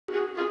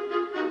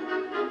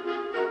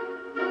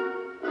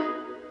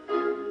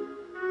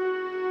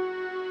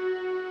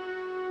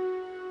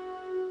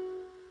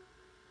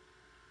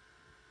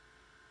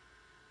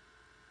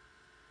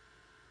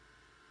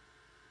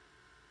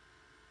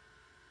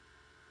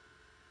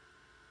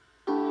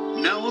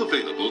Now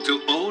available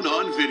to own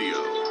on video.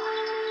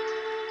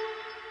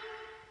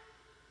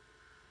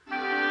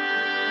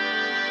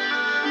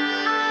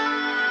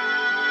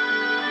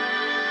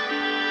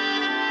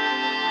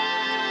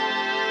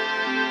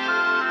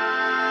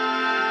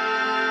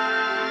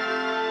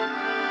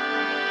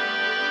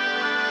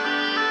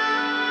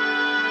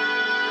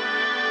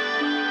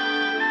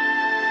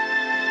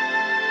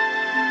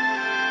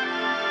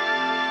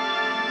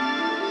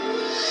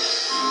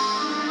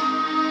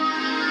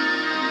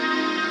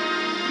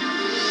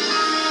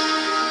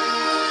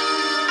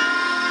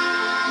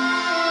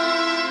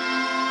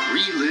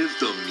 Relive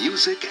the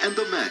music and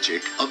the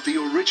magic of the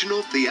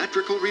original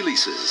theatrical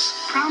releases.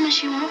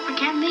 Promise you won't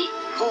forget me?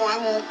 Oh, I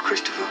won't,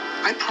 Christopher.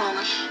 I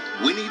promise.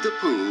 Winnie the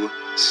Pooh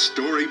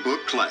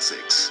Storybook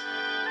Classics.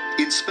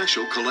 In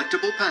special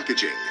collectible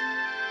packaging.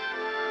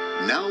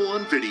 Now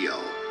on video.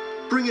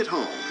 Bring it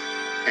home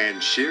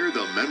and share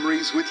the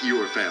memories with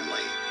your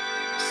family.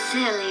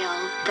 Silly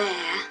old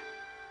bear.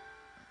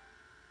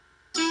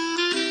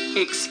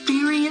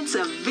 Experience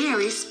a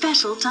very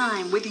special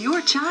time with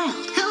your child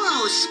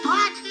Hello,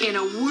 Spot. in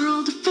a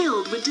world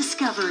filled with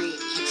discovery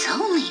It's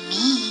only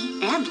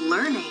me. and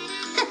learning.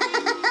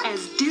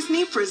 As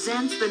Disney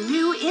presents the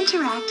new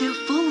interactive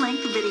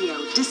full-length video,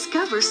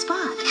 Discover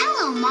Spot.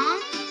 Hello,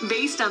 Mom.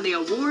 Based on the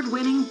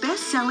award-winning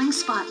best-selling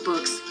Spot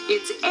books,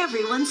 it's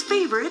everyone's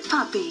favorite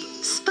puppy,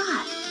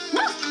 Spot.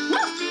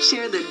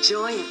 Share the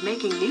joy of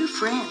making new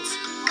friends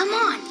Come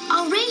on,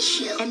 I'll race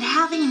you. and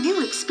having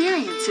new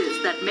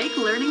experiences that make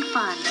learning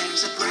fun.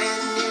 There's a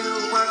brand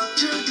new world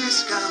to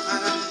discover.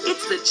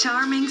 It's the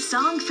charming,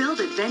 song-filled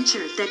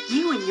adventure that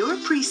you and your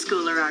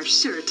preschooler are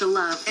sure to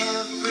love.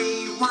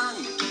 Everyone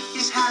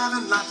is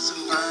having lots of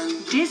fun.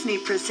 Disney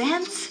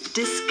presents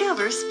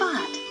Discover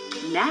Spot,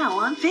 now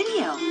on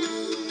video.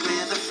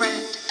 With a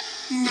friend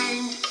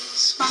named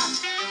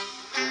Spot.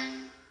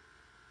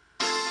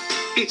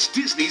 It's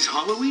Disney's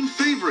Halloween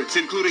favorites,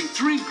 including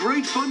 3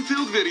 great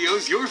fun-filled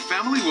videos your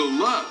family will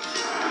love.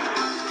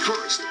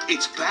 First,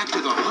 it's back to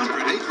the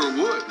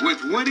 100-acre wood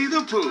with Winnie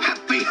the Pooh.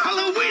 Happy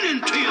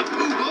Halloween to you,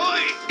 Pooh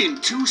boy!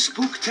 In 2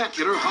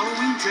 spooktacular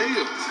Halloween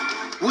tales.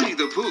 Winnie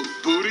the Pooh,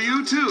 Boo to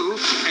You Too,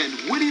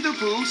 and Winnie the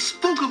Pooh,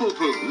 Spookable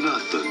Pooh.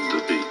 Nothing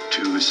to be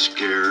too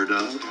scared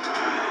of.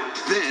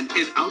 Then,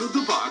 in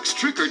out-of-the-box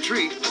Trick or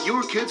Treat,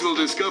 your kids will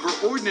discover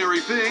ordinary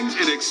things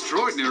in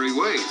extraordinary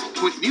ways.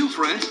 With new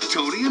friends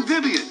Tony and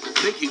Vivian,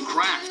 making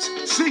crafts,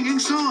 singing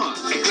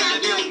songs,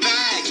 Grab your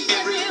bag,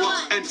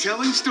 everyone. and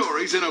telling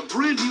stories in a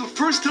brand new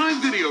first-time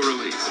video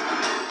release.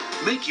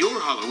 Make your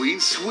Halloween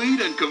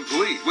sweet and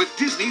complete with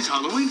Disney's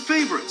Halloween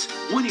favorites.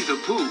 Winnie the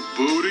Pooh,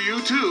 Boo to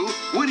You Too,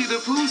 Winnie the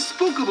Pooh,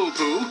 Spookable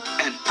Pooh,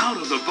 and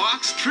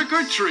out-of-the-box Trick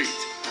or Treat.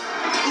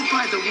 Oh,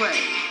 by the way,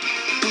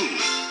 Pooh.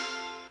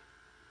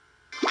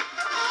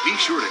 Be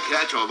sure to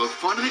catch all the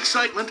fun and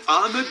excitement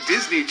on the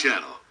Disney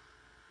Channel.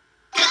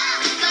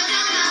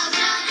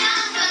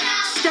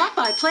 Stop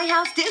by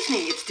Playhouse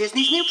Disney. It's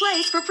Disney's new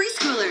place for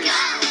preschoolers.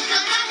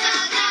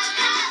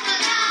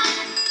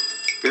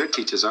 Bear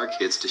teaches our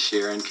kids to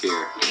share and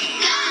care.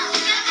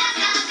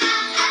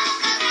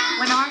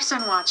 When our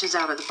son watches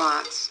Out of the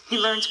Box, he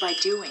learns by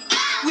doing.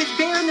 With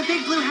Bear in the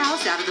Big Blue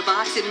House, Out of the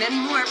Box, and many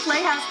more,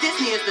 Playhouse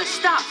Disney is the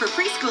stop for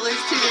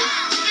preschoolers too.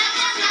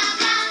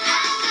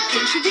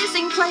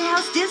 Introducing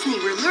Playhouse Disney,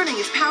 where learning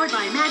is powered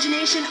by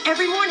imagination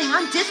every morning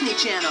on Disney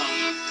Channel.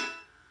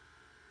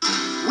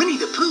 Winnie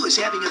the Pooh is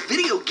having a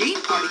video game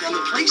party on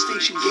the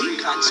PlayStation game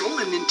console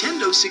and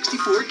Nintendo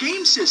 64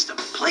 game system.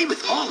 Play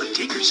with all of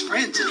Tigger's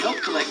friends and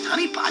help collect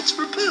honey pots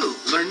for Pooh.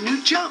 Learn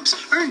new jumps,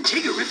 earn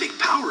Tiggerific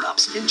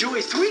power-ups,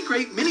 enjoy 3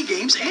 great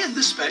mini-games and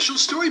the special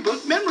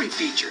Storybook memory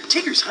feature.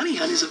 Tigger's Honey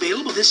Hunt is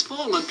available this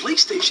fall on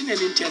PlayStation and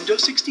Nintendo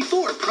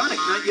 64. Product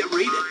not yet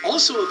rated.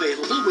 Also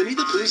available, Winnie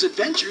the Pooh's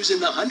Adventures in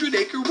the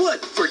 100-Acre Wood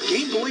for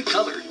Game Boy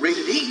Color.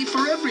 Rated E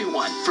for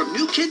everyone. From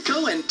New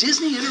Kidco and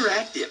Disney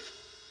Interactive.